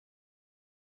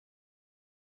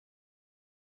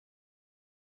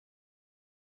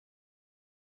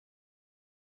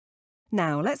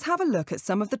Now let's have a look at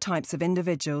some of the types of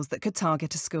individuals that could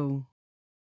target a school.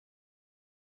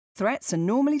 Threats are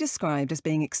normally described as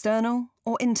being external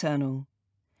or internal.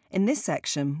 In this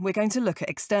section, we're going to look at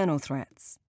external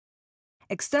threats.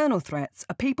 External threats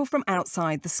are people from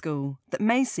outside the school that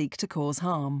may seek to cause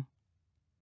harm.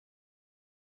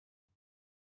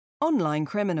 Online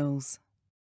criminals.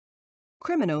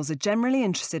 Criminals are generally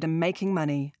interested in making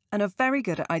money and are very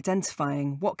good at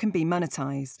identifying what can be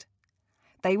monetised.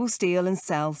 They will steal and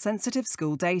sell sensitive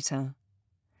school data.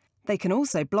 They can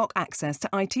also block access to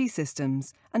IT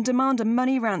systems and demand a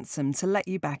money ransom to let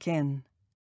you back in.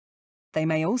 They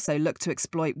may also look to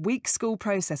exploit weak school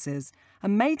processes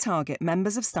and may target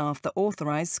members of staff that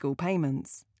authorise school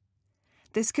payments.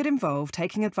 This could involve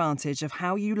taking advantage of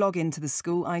how you log into the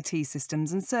school IT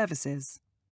systems and services.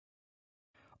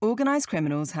 Organised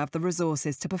criminals have the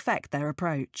resources to perfect their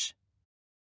approach.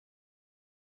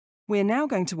 We're now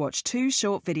going to watch 2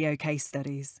 short video case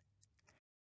studies.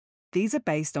 These are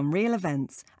based on real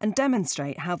events and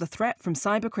demonstrate how the threat from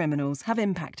cybercriminals have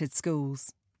impacted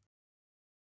schools.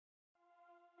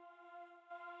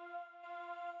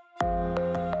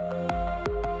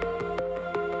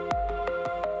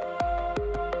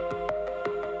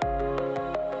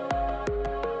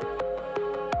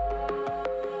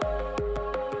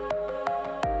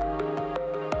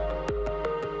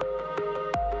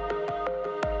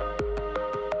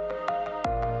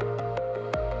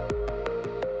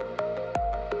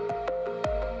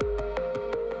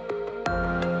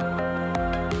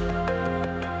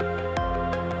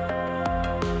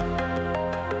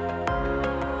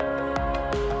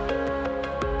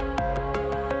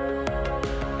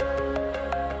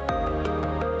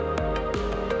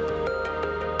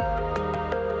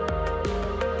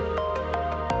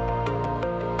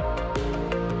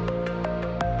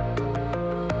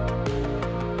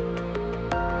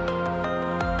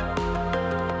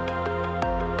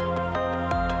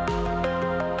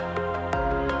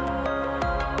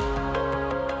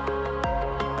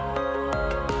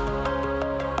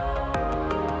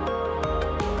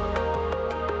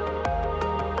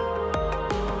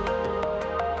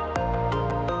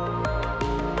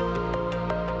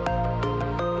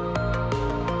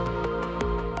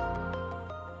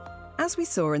 As we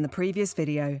saw in the previous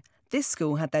video, this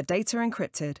school had their data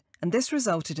encrypted, and this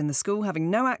resulted in the school having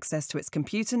no access to its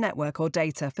computer network or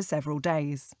data for several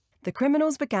days. The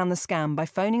criminals began the scam by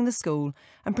phoning the school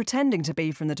and pretending to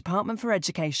be from the Department for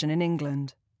Education in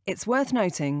England. It's worth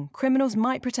noting, criminals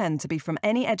might pretend to be from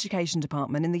any education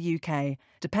department in the UK,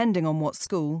 depending on what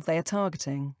school they are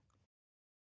targeting.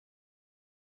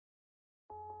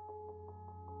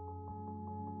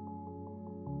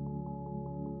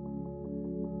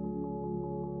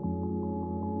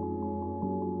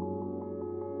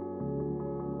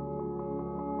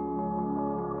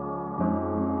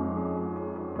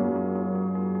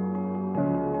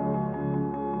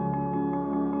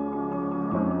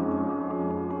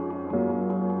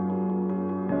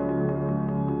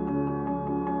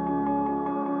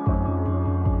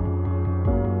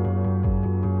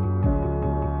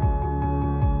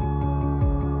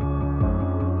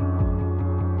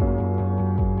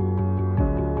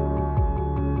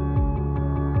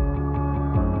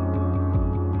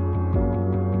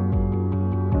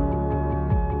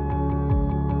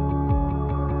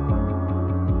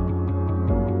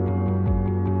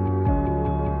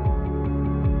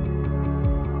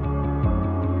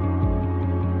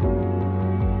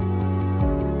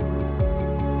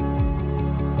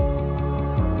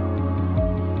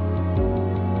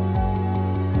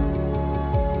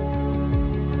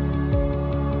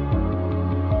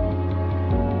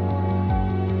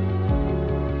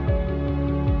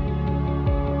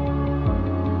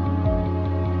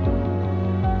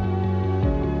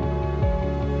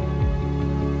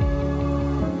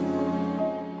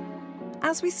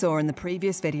 As we saw in the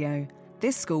previous video,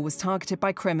 this school was targeted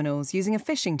by criminals using a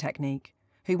phishing technique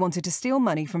who wanted to steal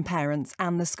money from parents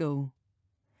and the school.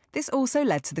 This also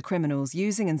led to the criminals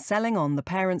using and selling on the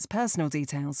parents' personal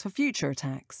details for future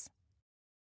attacks.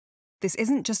 This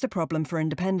isn't just a problem for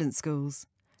independent schools.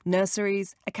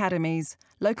 Nurseries, academies,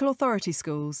 local authority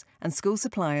schools and school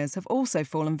suppliers have also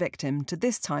fallen victim to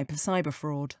this type of cyber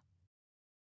fraud.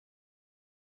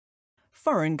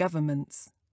 Foreign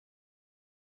governments.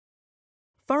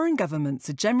 Foreign governments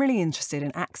are generally interested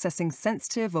in accessing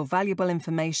sensitive or valuable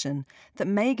information that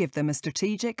may give them a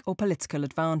strategic or political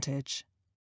advantage.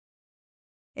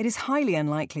 It is highly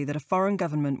unlikely that a foreign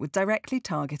government would directly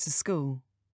target a school.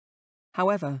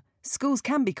 However, schools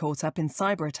can be caught up in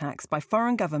cyber attacks by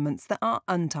foreign governments that are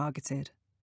untargeted.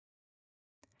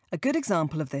 A good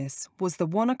example of this was the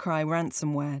WannaCry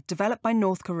ransomware developed by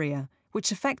North Korea,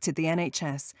 which affected the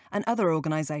NHS and other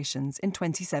organisations in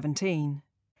 2017.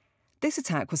 This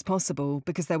attack was possible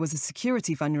because there was a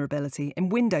security vulnerability in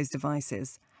Windows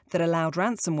devices that allowed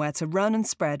ransomware to run and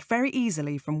spread very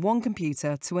easily from one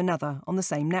computer to another on the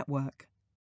same network.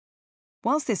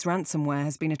 Whilst this ransomware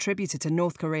has been attributed to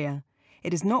North Korea,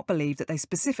 it is not believed that they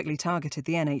specifically targeted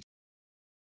the NHS.